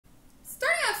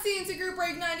CNC Group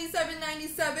Break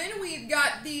 9797. We've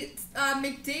got the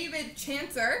McDavid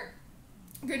Chancer.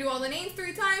 I'm going to do all the names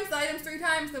 3 times, the items 3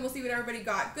 times, then we'll see what everybody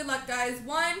got. Good luck, guys.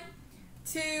 1,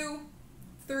 2,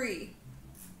 3.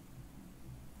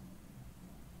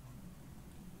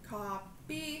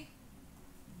 Copy.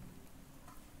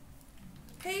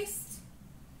 Paste.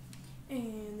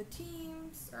 And the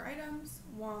teams or items.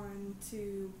 1,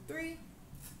 2, 3.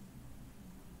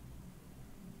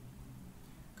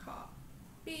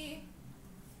 Copy.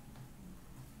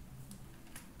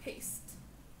 Paste.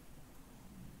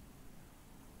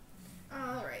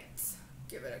 Alright,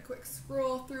 give it a quick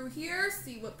scroll through here,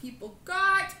 see what people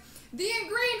got. The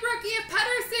ingrained rookie of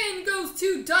Pedersen goes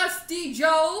to Dusty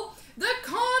Joe. The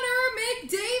Connor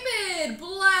McDavid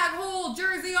black hole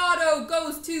jersey auto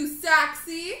goes to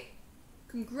Saxy.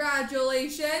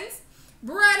 Congratulations.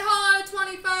 Brett Hall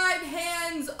 25,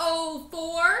 hands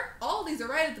 04. All these are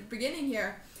right at the beginning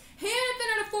here.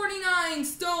 Hanifin out of 49,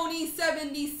 Stoney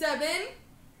 77.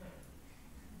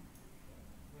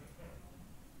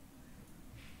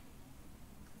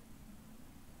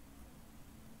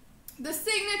 The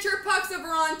signature pucks of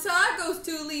Ronta goes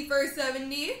to Leaper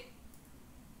 70.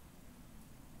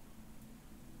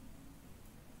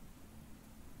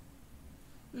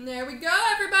 And there we go,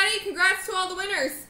 everybody. Congrats to all the winners.